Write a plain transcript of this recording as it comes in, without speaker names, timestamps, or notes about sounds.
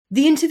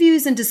The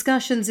interviews and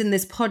discussions in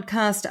this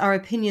podcast are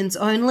opinions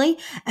only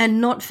and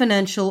not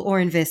financial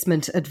or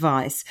investment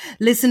advice.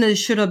 Listeners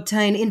should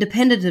obtain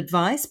independent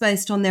advice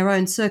based on their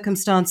own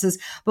circumstances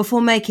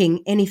before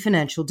making any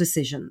financial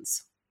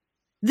decisions.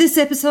 This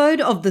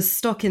episode of the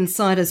Stock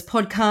Insiders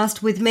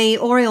podcast with me,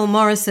 Oriel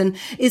Morrison,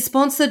 is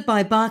sponsored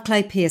by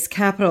Barclay Pearce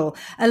Capital,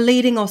 a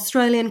leading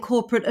Australian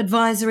corporate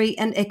advisory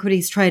and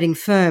equities trading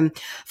firm.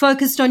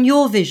 Focused on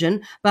your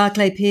vision,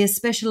 Barclay Pearce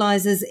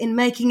specialises in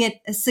making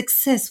it a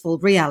successful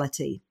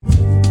reality.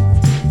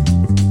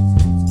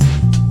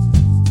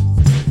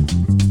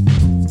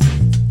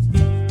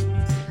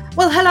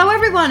 Well, hello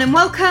everyone and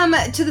welcome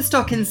to the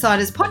Stock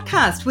Insiders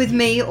podcast with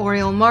me,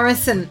 Oriel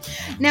Morrison.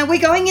 Now,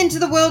 we're going into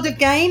the world of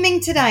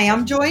gaming today.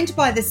 I'm joined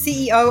by the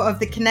CEO of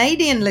the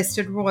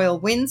Canadian-listed Royal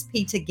Wins,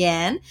 Peter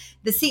Gann.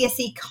 The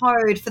CSE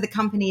code for the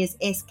company is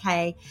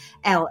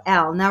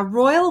SKLL. Now,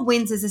 Royal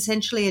Wins is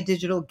essentially a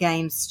digital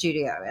game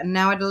studio, and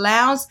now it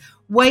allows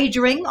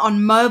wagering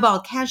on mobile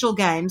casual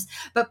games,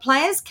 but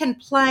players can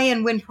play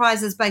and win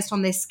prizes based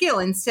on their skill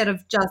instead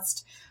of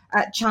just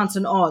chance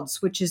and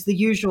odds, which is the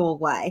usual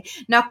way.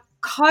 Now,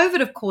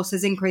 COVID, of course,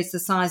 has increased the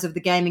size of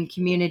the gaming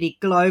community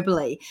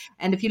globally.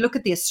 And if you look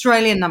at the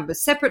Australian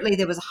numbers separately,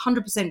 there was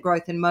 100%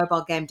 growth in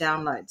mobile game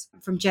downloads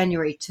from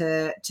January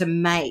to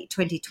May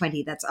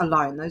 2020. That's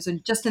alone. Those are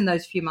just in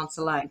those few months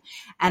alone.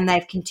 And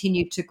they've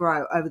continued to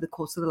grow over the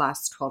course of the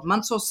last 12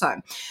 months or so.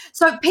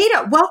 So,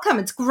 Peter, welcome.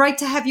 It's great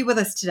to have you with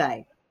us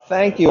today.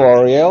 Thank you,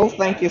 Oriel.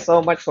 Thank you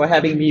so much for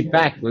having me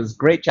back. It was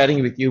great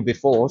chatting with you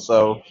before.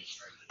 So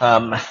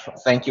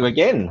thank you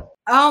again.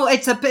 Oh,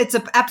 it's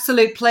an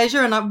absolute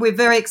pleasure, and we're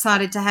very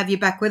excited to have you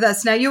back with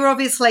us. Now, you're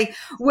obviously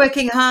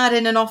working hard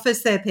in an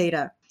office there,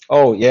 Peter.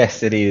 Oh,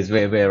 yes, it is.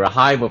 We're a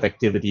hive of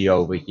activity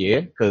over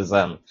here because,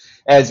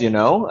 as you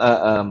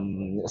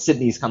know,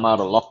 Sydney's come out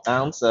of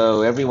lockdown,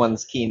 so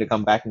everyone's keen to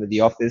come back into the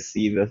office,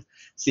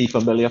 see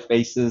familiar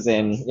faces,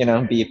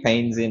 and be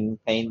pains in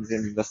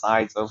the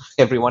sides of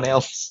everyone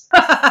else.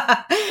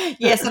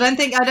 Yes, I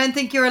don't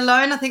think you're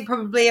alone. I think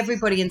probably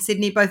everybody in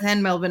Sydney, both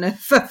and Melbourne, are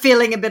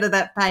feeling a bit of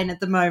that pain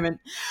at the moment.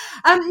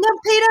 Now,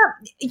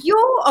 Peter,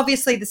 you're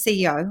obviously the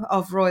CEO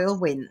of Royal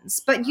Wins,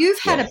 but you've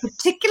had a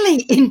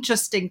particularly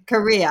interesting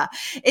career.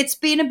 It's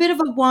been a bit of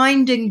a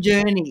winding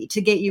journey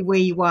to get you where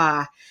you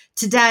are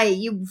today.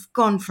 You've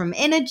gone from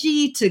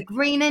energy to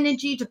green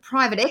energy to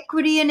private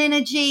equity and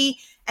energy,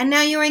 and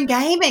now you're in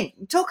gaming.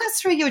 Talk us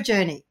through your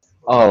journey.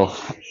 Oh,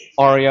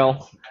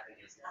 Oriel.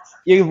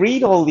 You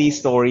read all these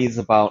stories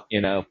about,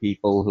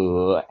 people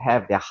who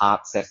have their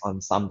heart set on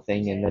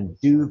something and then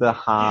do the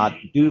hard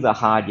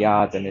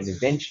yards and then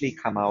eventually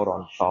come out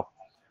on top.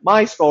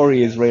 My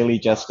story is really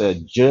just a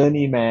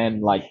journeyman,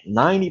 like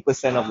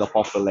 90% of the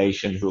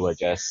population who are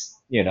just,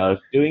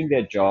 doing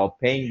their job,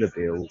 paying the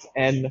bills,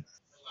 and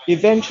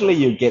eventually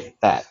you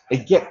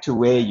get to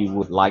where you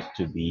would like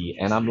to be,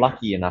 and I'm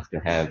lucky enough to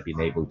have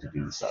been able to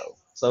do so.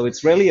 So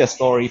it's really a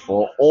story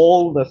for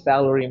all the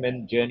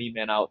salarymen,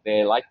 journeymen out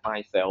there like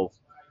myself,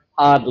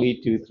 hardly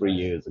 2-3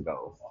 years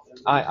ago.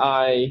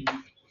 I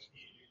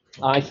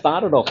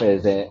started off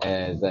as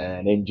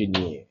an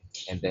engineer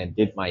and then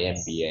did my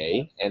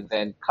MBA and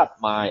then cut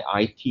my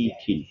IT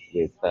teeth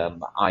with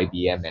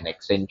IBM and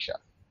Accenture.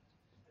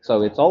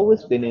 So it's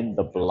always been in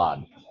the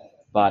blood.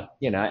 But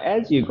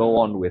as you go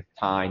on with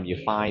time,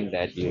 you find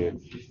that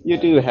you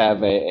do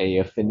have a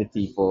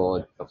affinity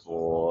for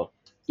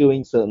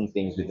doing certain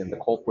things within the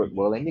corporate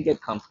world, and you get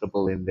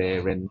comfortable in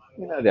there, and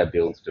there are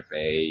bills to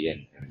pay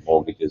and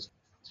mortgages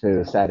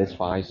to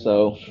satisfy.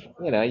 So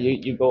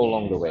you go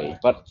along the way.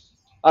 But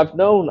I've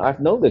known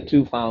the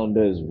two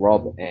founders,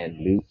 Rob and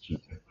Luke,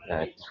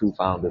 two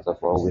founders of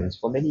Royal Wins,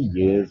 for many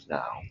years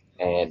now,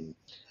 and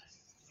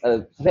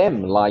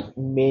them, like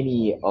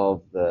many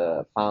of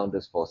the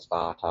founders for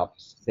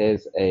startups,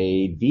 there's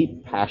a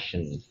deep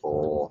passion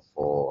for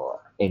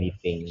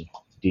anything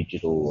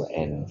digital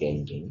and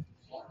gaming.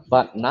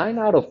 But 9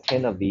 out of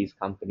 10 of these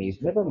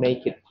companies never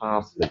make it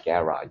past the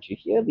garage. You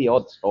hear the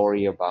odd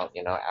story about,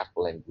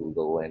 Apple and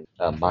Google and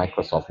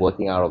Microsoft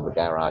working out of the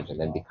garage and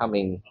then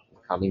becoming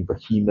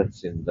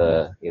behemoths in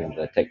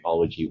the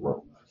technology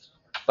world.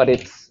 But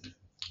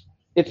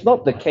it's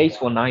not the case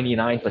for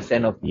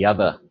 99% of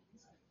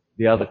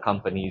the other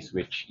companies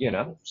which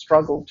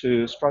struggle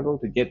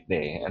to get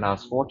there. And I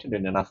was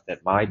fortunate enough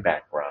that my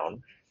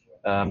background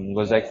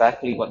was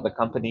exactly what the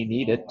company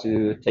needed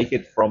to take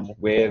it from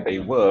where they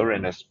were,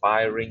 an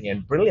aspiring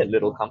and brilliant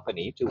little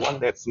company, to one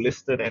that's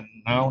listed and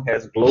now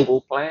has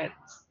global plans.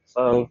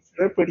 So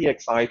we're pretty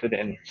excited,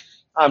 and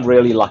I'm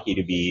really lucky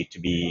to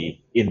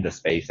be in the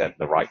space at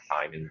the right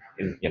time,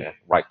 in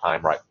right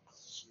time,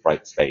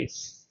 right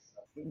space.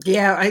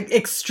 Yeah,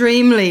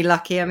 extremely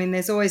lucky. I mean,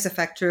 there's always a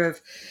factor of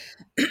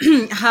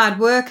hard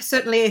work,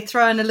 certainly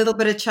throw in a little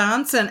bit of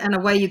chance and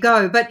away you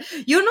go. But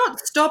you're not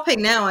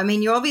stopping now. I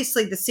mean, you're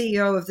obviously the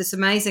CEO of this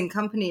amazing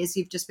company, as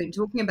you've just been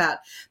talking about,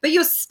 but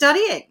you're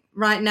studying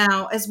right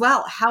now as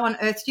well. How on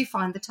earth do you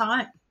find the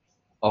time?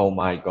 Oh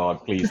my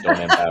God, please don't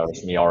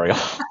embarrass me, Oriel.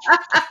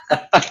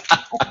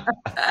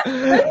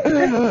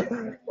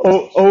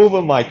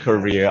 Over my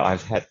career,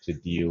 I've had to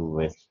deal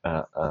with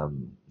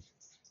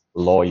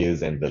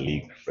lawyers and the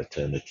legal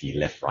fraternity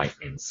left, right,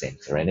 and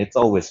center, and it's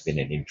always been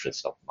an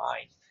interest of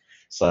mine.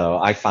 So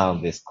I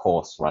found this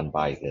course run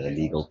by the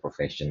Legal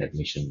Profession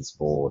Admissions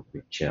Board,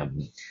 which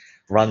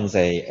runs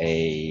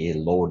a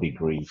law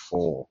degree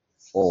for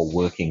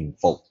working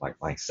folk like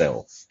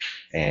myself,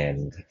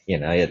 and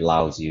it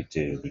allows you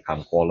to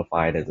become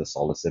qualified as a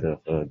solicitor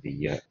for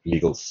the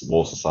Legal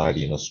Law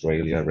Society in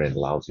Australia, and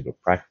allows you to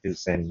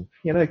practice, and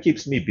it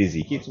keeps me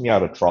busy, keeps me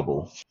out of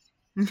trouble.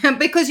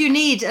 Because you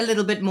need a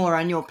little bit more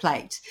on your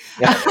plate.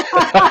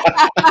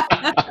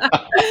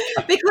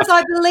 Because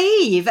I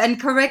believe, and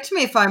correct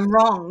me if I'm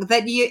wrong,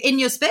 that you, in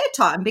your spare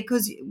time,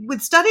 because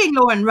with studying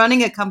law and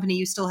running a company,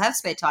 you still have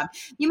spare time,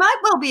 you might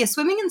well be a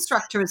swimming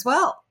instructor as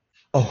well.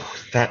 Oh,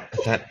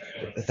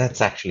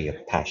 that's actually a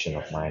passion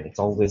of mine. It's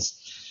always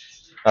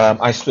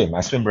I swim.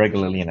 I swim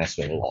regularly and I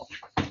swim a lot.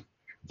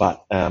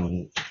 But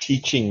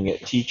teaching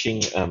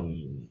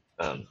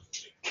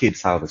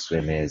kids how to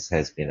swim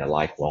has been a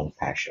lifelong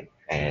passion,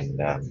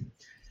 and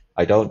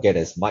I don't get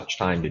as much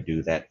time to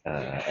do that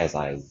as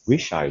I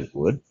wish I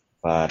would.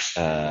 But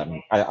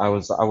I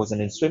was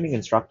an swimming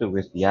instructor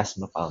with the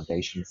Asthma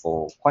Foundation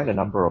for quite a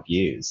number of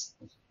years,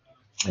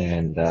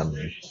 and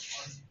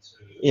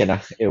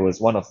it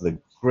was one of the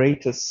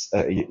greatest.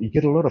 You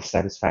get a lot of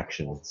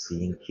satisfaction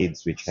seeing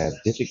kids which have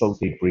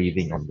difficulty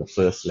breathing on the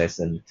first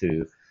lesson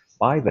to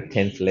by the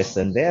 10th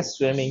lesson, they're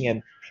swimming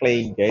and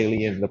playing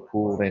gaily in the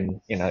pool,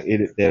 and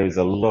there is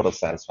a lot of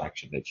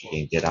satisfaction that you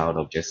can get out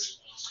of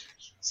just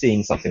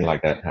seeing something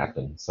like that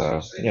happen.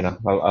 So,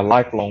 a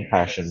lifelong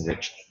passion,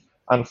 which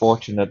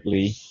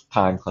unfortunately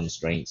time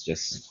constraints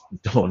just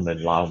don't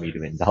allow me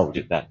to indulge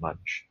it that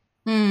much.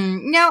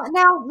 Now,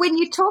 when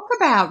you talk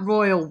about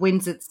Royal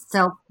Winds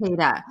itself,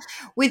 Peter,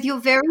 with your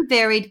very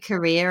varied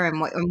career and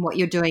what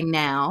you're doing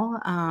now,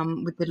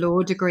 with the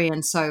law degree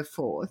and so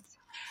forth,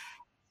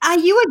 are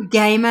you a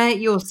gamer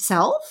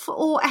yourself,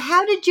 or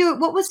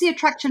what was the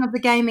attraction of the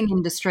gaming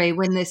industry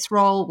when this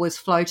role was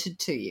floated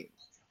to you?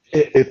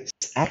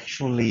 It's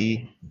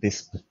actually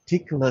this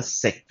particular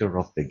sector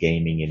of the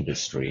gaming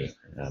industry,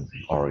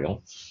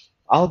 Oriel.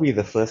 I'll be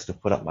the first to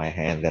put up my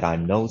hand that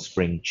I'm no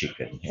spring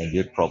chicken, and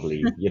you'd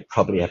probably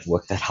have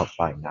worked that out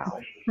by now.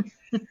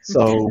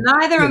 So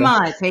Neither am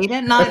I,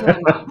 Peter. Neither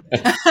am I.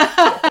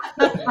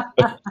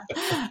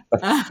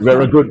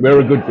 we're a good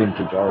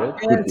vintage, Oriel.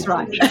 That's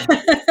right.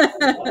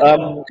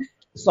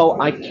 So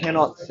I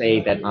cannot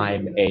say that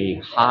I'm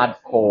a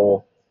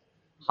hardcore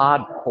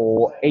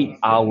 8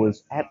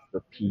 hours at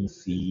the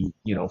PC,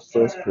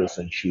 first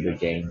person shooter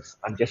games.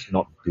 I'm just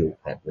not built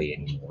that way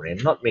anymore,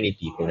 and not many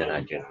people in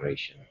our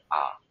generation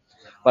are.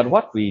 But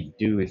what we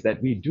do is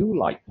that we do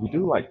like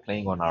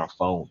playing on our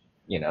phone,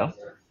 uh,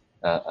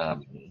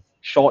 um,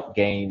 short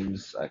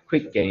games,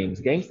 quick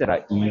games that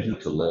are easy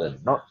to learn,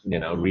 not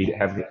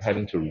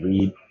having to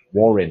read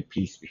War and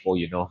Peace before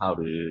you know how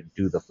to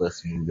do the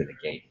first move in a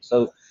game.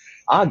 So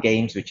our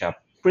games which are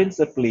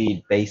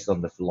principally based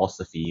on the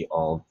philosophy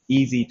of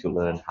easy to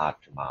learn, hard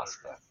to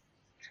master.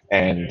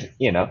 And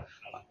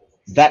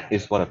that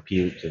is what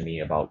appealed to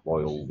me about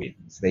Royal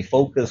Winds. They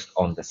focused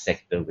on the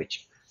sector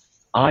which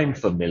I'm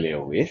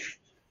familiar with.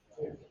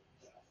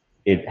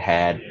 It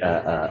had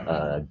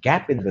a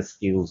gap in the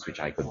skills which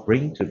I could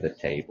bring to the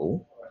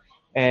table,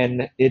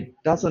 and it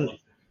doesn't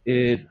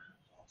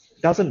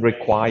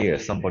require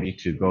somebody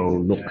to go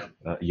look.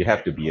 You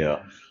have to be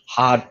a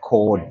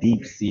hardcore,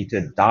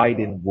 deep-seated,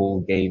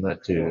 dyed-in-wool gamer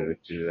to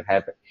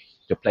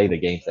play the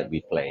games that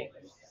we play.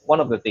 One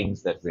of the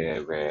things that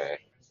we're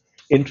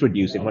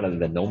introducing, one of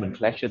the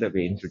nomenclature that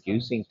we're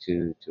introducing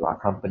to our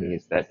company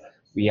is that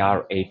we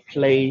are a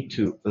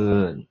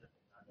play-to-earn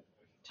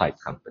type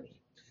company.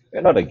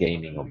 We're not a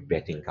gaming or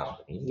betting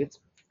company. It's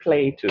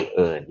play to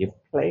earn. You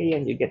play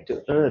and you get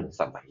to earn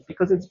some money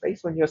because it's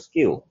based on your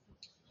skill.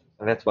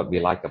 And that's what we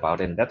like about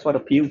it. And that's what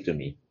appealed to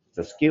me. It's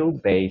a skill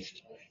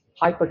based,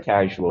 hyper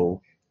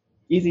casual,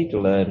 easy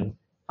to learn,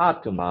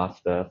 hard to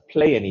master,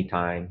 play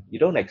anytime. You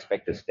don't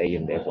expect to stay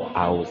in there for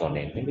hours on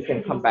end. And you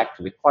can come back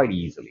to it quite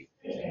easily.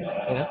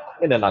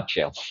 In a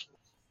nutshell.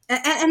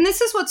 And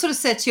this is what sort of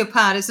sets you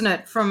apart, isn't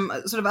it, from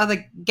sort of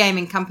other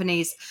gaming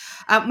companies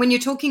when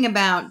you're talking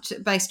about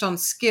based on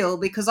skill,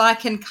 because I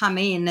can come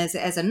in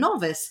as a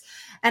novice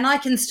and I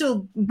can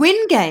still win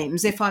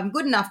games if I'm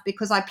good enough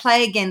because I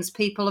play against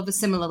people of a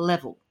similar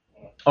level.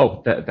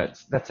 Oh,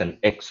 that's an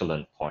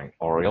excellent point,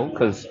 Oriel,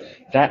 because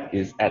that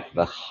is at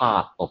the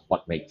heart of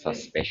what makes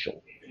us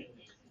special.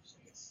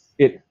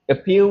 It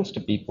appeals to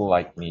people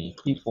like me,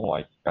 people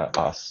like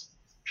us,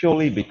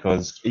 purely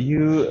because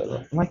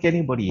like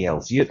anybody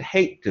else, you'd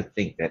hate to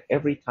think that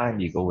every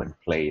time you go and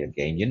play a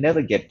game, you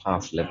never get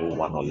past level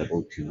one or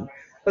level two,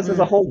 because there's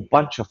a Mm, whole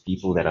bunch of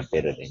people that are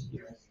better than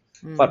you.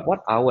 But mm,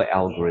 what our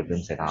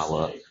algorithms and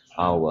our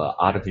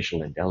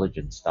artificial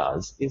intelligence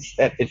does is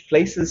that it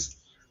places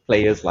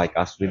players like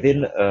us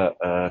within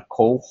a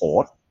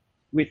cohort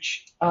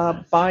which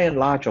are by and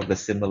large of the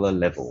similar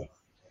level.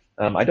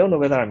 I don't know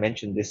whether I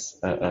mentioned this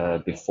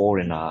before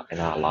in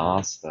our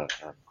last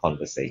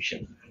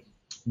conversation.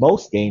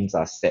 Most games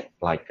are set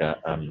like a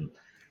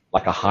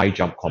high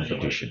jump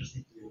competition.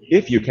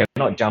 If you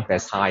cannot jump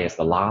as high as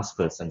the last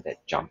person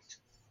that jumped,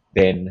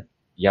 then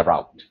you're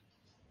out.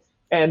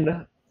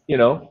 And you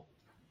know,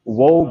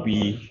 woe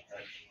be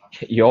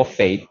your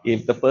fate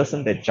if the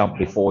person that jumped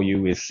before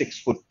you is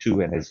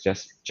 6'2" and has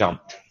just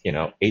jumped,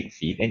 8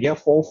 feet, and you're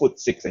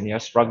 4'6" and you're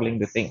struggling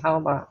to think, how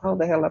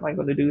the hell am I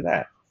going to do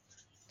that?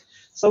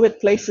 So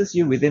it places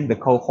you within the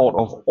cohort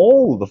of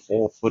all the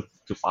 4 foot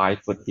to 5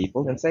 foot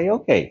people and say,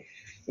 okay,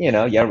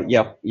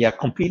 you're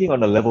competing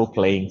on a level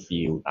playing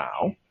field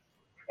now,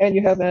 and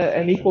you have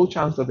an equal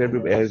chance of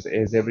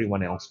as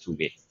everyone else to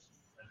win.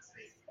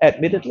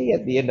 Admittedly,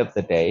 at the end of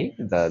the day,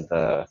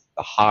 the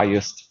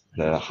highest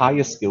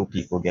skill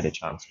people get a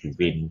chance to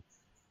win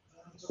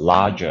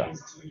larger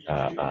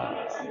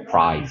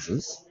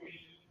prizes,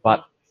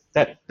 but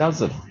that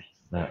doesn't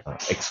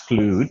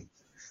exclude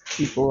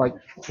people like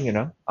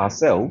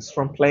ourselves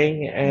from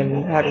playing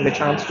and having the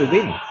chance to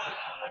win.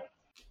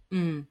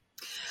 Mm.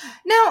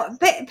 Now,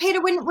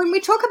 Peter, when we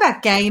talk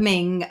about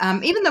gaming,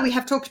 even though we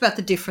have talked about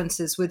the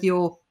differences with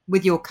your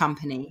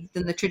company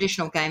than the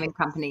traditional gaming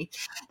company,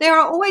 there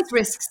are always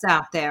risks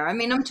out there. I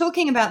mean, I'm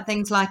talking about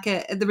things like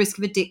the risk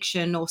of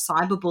addiction or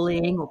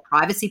cyberbullying or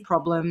privacy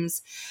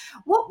problems.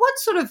 What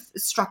sort of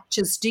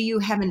structures do you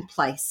have in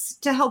place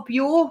to help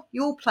your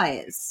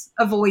players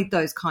avoid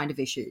those kind of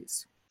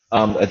issues?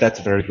 That's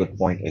a very good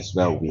point as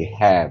well. We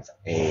have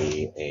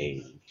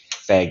a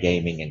fair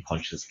gaming and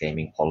conscious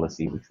gaming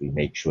policy, which we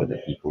make sure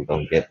that people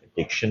don't get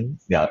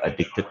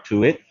addicted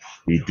to it.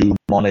 We do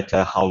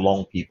monitor how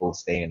long people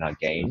stay in our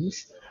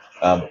games.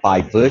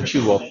 By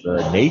virtue of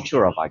the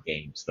nature of our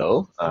games,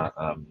 though,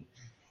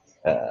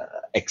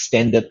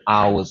 extended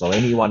hours or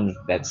anyone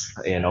that's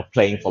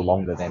playing for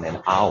longer than an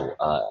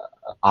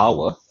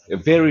hour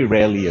very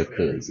rarely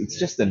occurs. It's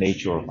just the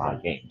nature of our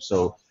game.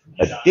 So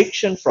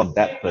addiction from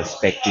that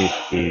perspective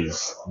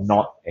is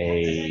not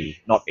a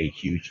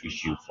huge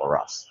issue for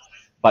us.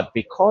 But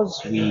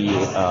because we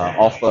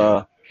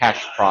offer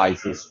cash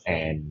prizes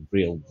and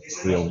real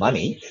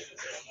money,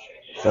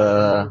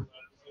 the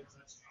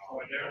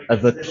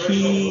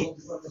key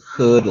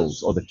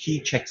hurdles or the key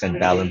checks and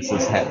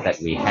balances that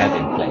we have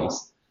in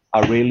place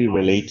are really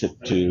related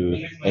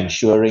to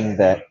ensuring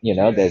that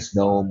there's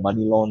no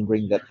money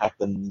laundering that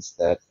happens,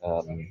 that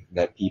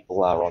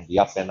people are on the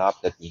up and up,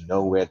 that we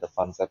know where the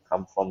funds have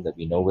come from, that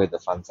we know where the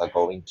funds are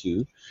going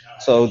to.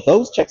 So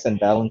those checks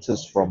and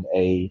balances from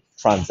a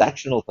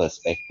transactional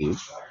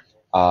perspective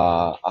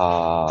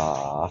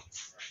are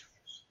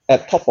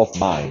at top of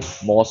mind,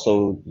 more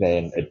so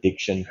than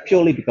addiction,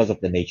 purely because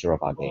of the nature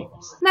of our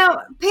games.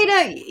 Now,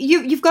 Peter,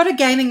 you've got a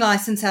gaming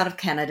license out of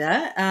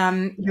Canada.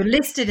 You're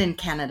listed in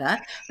Canada,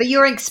 but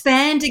you're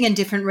expanding in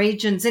different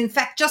regions. In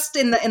fact, just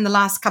in the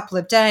last couple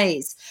of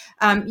days,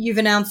 you've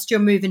announced your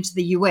move into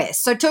the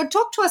US. So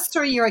talk to us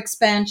through your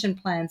expansion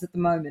plans at the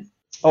moment.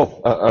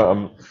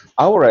 Our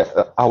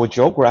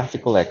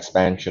geographical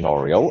expansion,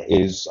 Oriel,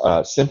 is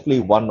simply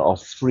one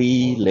of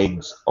three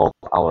legs of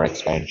our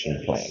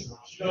expansion plan.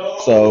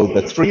 So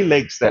the three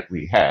legs that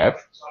we have: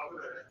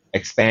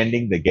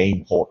 expanding the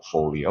game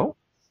portfolio,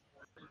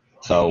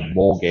 so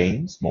more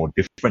games, more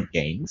different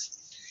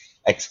games;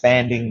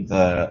 expanding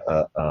the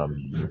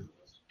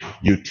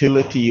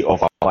utility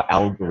of our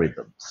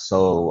algorithms.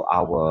 So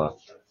our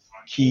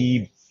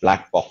key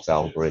black box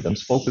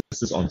algorithms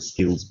focuses on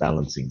skills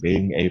balancing,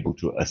 being able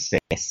to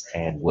assess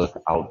and work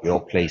out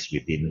your place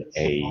within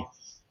a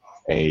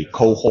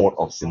cohort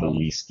of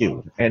similarly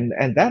skilled. And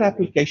that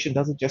application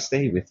doesn't just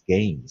stay with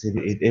games.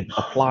 It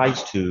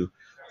applies to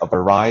a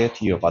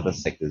variety of other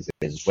sectors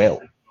as well.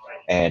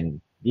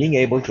 And being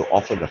able to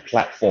offer the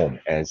platform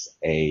as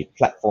a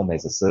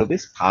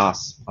service,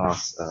 PaaS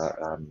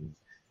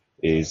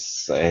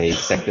is a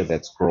sector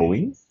that's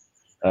growing.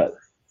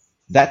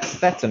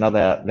 That's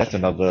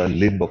another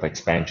limb of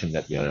expansion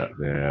that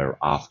we're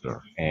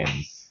after. And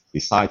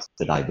besides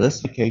the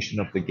diversification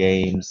of the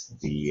games,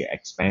 the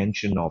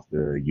expansion of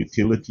the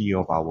utility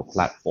of our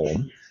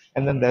platform,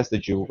 and then there's the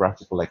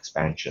geographical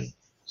expansion.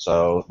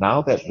 So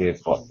now that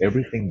we've got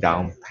everything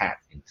down pat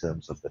in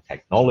terms of the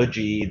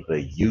technology,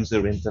 the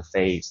user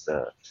interface,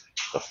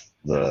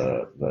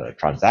 the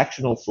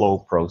transactional flow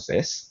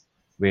process,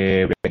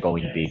 we're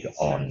going big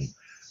on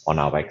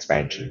our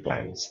expansion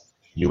plans.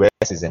 US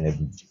is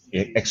an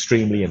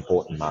extremely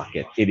important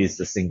market. It is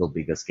the single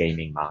biggest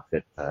gaming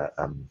market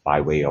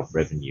by way of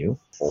revenue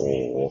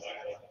for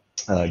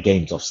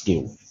games of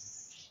skill,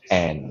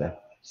 and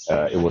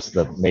it was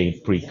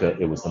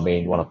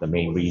one of the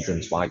main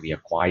reasons why we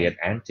acquired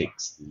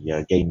Antix,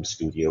 the game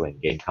studio and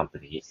game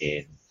company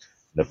in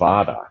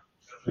Nevada,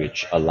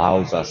 which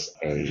allows us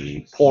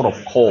a port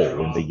of call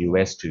in the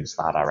US to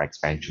start our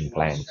expansion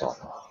plans on.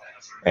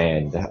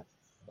 And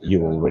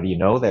you already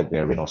know that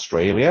we're in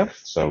Australia,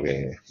 so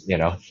we're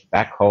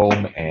back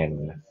home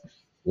and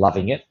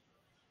loving it.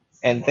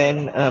 And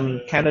then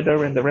Canada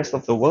and the rest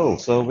of the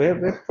world. So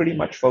we're pretty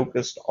much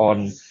focused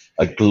on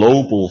a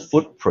global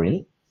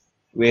footprint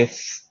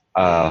with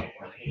a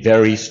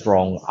very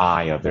strong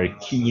eye, a very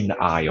keen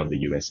eye on the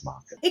US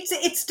market.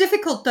 It's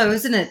difficult though,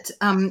 isn't it?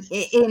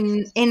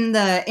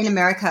 In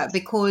America,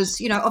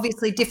 because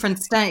obviously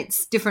different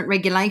states, different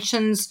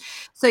regulations.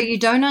 So you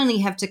don't only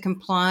have to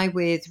comply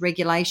with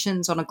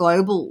regulations on a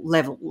global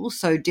level,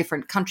 so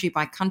different country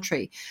by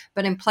country,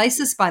 but in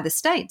places by the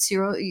states,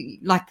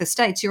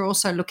 you're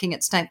also looking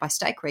at state by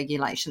state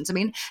regulations. I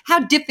mean, how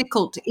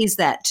difficult is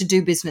that to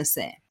do business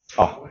there?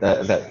 Oh,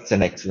 that's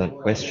an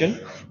excellent question,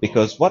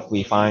 because what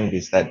we find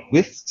is that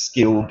with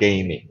skill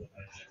gaming,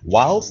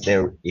 whilst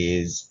there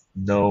is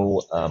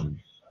no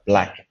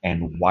black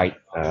and white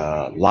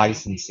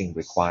licensing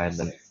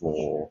requirement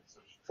for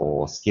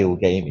skill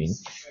gaming,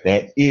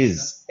 there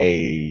is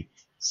a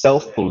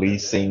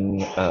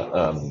self-policing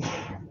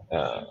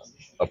uh,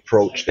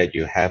 approach that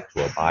you have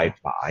to abide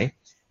by.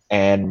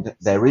 And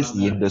there is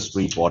the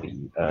industry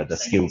body, the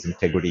Skills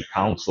Integrity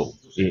Council,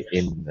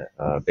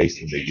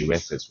 based in the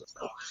US as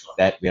well,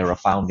 that we are a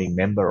founding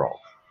member of.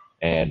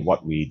 And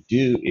what we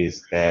do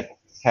is that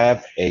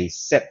have a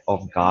set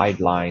of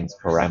guidelines,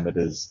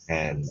 parameters,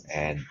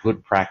 and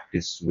good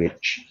practice,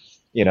 which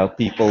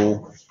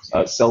people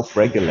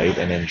self-regulate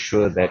and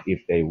ensure that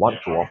if they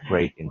want to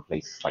operate in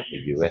places like the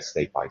US,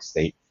 state by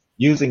state,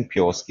 using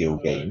pure skill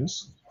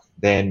games,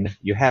 then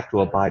you have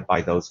to abide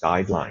by those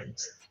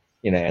guidelines.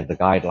 And the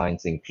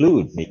guidelines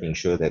include making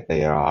sure that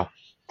there are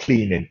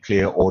clean and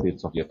clear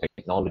audits of your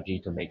technology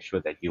to make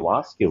sure that you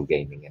are skill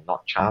gaming and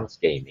not chance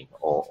gaming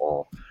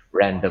or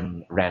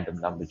random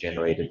number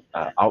generated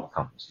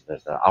outcomes.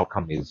 The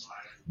outcome is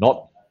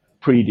not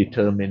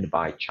predetermined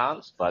by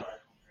chance, but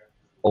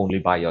only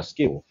by your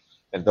skill.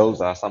 And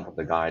those are some of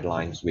the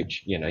guidelines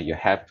which you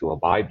have to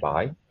abide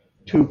by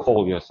to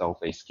call yourself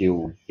a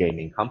skill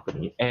gaming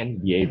company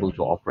and be able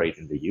to operate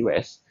in the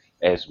US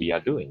as we are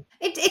doing.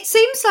 It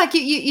seems like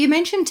you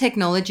mentioned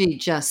technology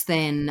just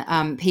then,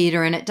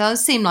 Peter, and it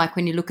does seem like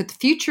when you look at the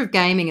future of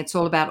gaming, it's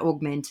all about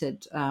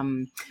augmented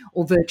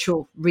or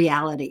virtual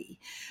reality,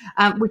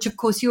 which of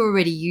course you're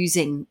already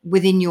using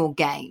within your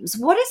games.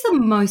 What is the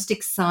most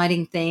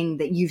exciting thing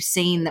that you've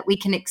seen that we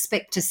can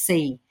expect to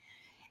see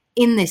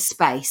in this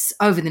space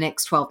over the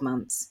next 12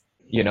 months?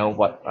 You know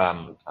what?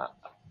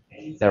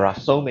 There are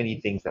so many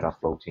things that are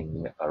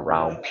floating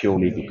around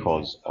purely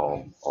because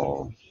of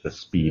the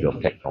speed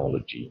of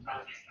technology.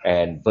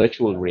 And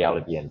virtual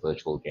reality and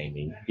virtual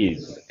gaming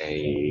is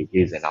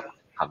an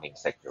upcoming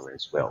sector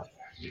as well.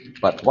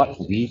 But what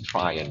we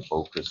try and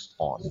focus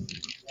on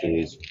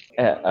is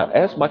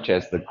as much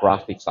as the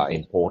graphics are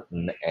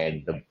important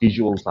and the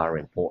visuals are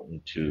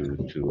important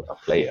to a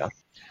player,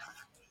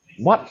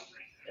 what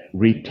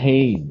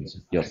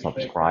retains your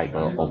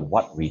subscriber or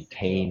what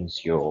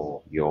retains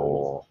your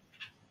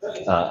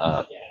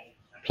uh,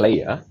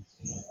 player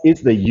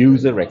is the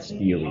user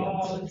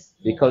experience,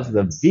 because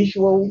the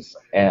visuals,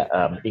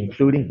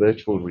 including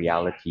virtual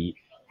reality,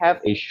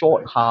 have a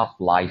short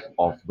half-life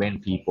of when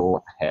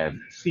people have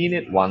seen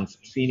it once,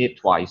 seen it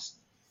twice.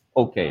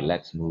 Okay,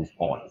 let's move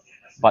on.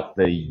 But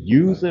the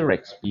user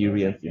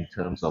experience in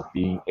terms of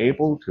being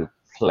able to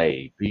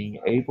play, being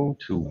able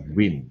to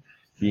win,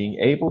 being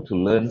able to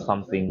learn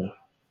something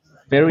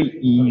very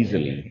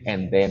easily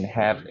and then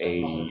have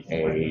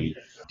a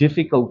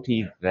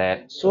difficulty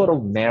that sort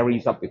of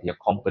marries up with your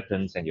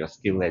competence and your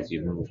skill as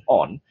you move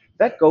on,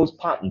 that goes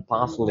part and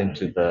parcel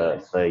into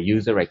the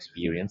user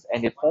experience,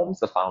 and it forms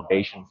the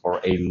foundation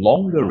for a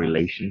longer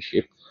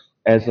relationship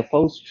as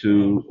opposed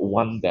to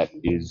one that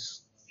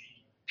is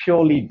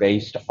purely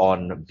based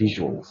on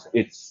visuals.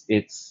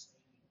 It's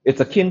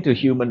akin to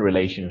human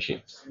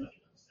relationships.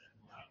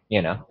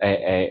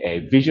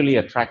 A visually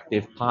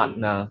attractive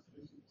partner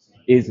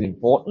is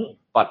important,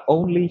 but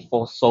only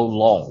for so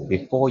long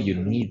before you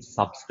need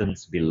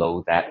substance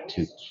below that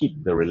to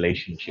keep the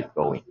relationship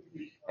going.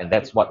 And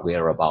that's what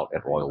we're about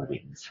at Royal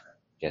Winds.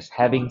 Just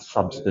having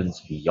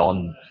substance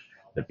beyond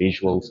the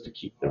visuals to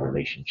keep the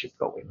relationship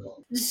going.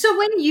 So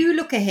when you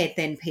look ahead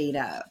then,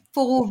 Peter,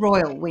 for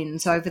Royal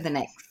Winds over the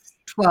next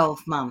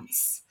 12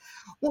 months,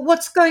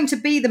 what's going to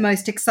be the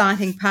most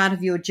exciting part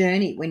of your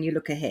journey when you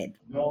look ahead?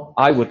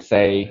 I would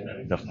say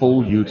the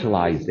full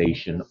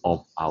utilization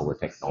of our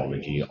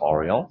technology,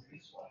 Oriel,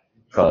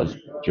 because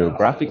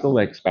geographical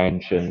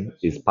expansion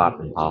is part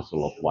and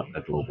parcel of what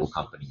a global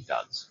company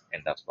does,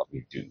 and that's what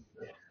we do.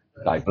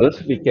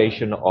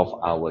 Diversification of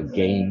our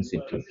games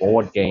into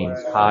board games,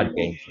 card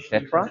games,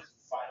 etc.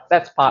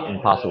 That's part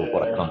and parcel of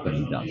what a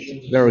company does.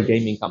 We're a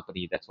gaming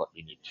company, that's what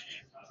we need to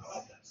do.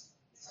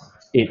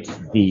 It's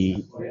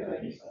the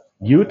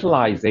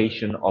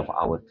utilization of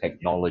our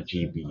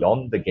technology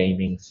beyond the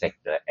gaming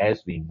sector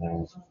as we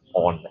move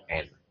on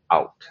and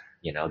out.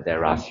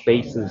 There are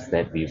spaces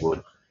that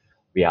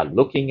we are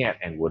looking at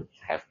and would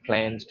have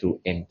plans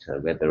to enter,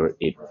 whether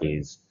it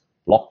is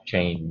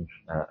blockchain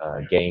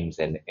games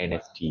and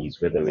NFTs,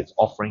 whether it's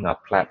offering our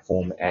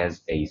platform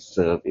as a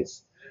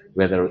service,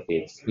 whether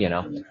it's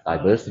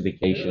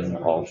diversification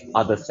of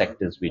other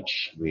sectors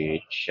which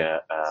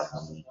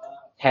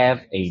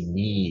have a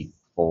need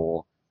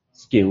for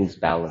skills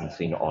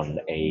balancing on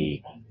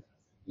a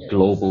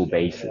global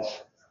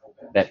basis.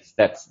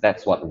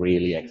 That's what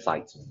really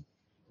excites me,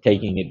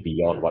 taking it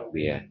beyond what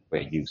we're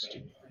used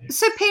to.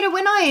 So, Peter,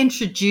 when I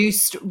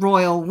introduced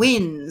Royal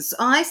Winds,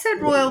 I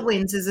said Royal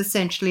Winds is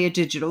essentially a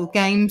digital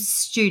game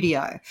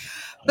studio.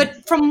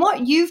 But from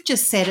what you've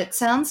just said, it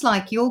sounds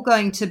like you're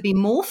going to be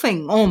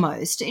morphing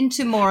almost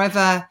into more of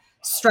a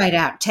straight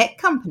out tech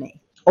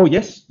company. Oh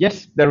yes,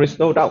 yes, there is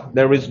no doubt.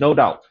 There is no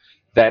doubt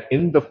that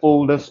in the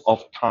fullness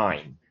of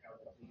time,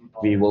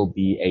 we will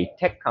be a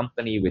tech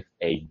company with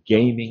a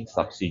gaming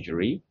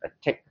subsidiary, a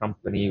tech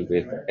company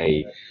with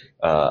a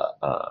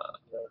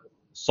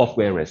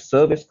software as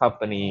service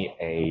company,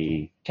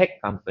 a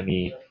tech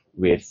company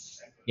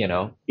with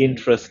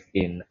interest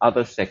in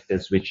other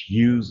sectors which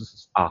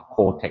use our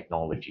core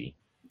technology.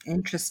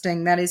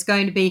 Interesting. That is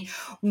going to be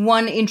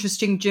one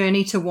interesting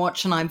journey to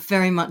watch, and I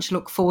very much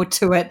look forward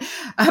to it.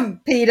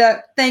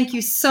 Peter, thank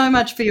you so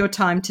much for your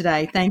time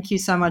today. Thank you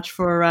so much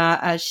for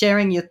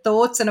sharing your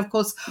thoughts and, of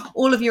course,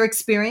 all of your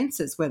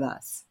experiences with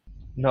us.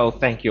 No,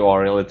 thank you,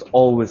 Oriel. It's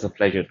always a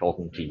pleasure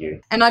talking to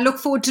you. And I look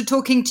forward to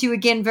talking to you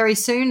again very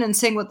soon and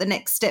seeing what the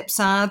next steps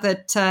are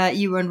that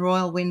you and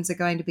Royal Winds are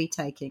going to be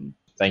taking.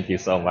 Thank you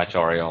so much,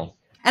 Oriel.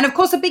 And of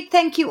course, a big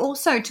thank you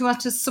also to our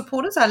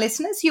supporters, our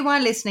listeners. You are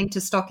listening to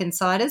Stock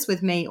Insiders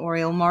with me,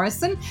 Oriel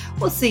Morrison.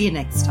 We'll see you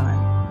next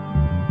time.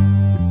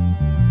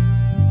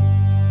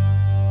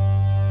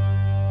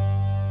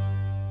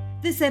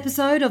 This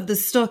episode of the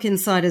Stock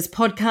Insiders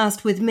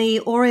podcast with me,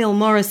 Oriel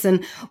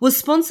Morrison, was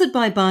sponsored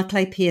by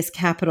Barclay Pearce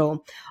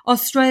Capital,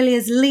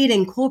 Australia's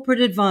leading corporate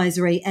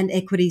advisory and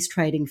equities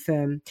trading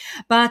firm.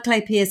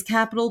 Barclay Pearce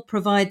Capital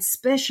provides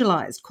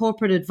specialised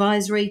corporate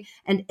advisory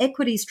and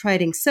equities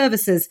trading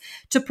services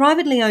to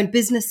privately owned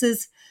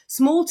businesses,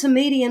 small to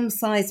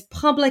medium-sized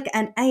public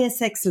and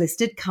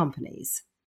ASX-listed companies.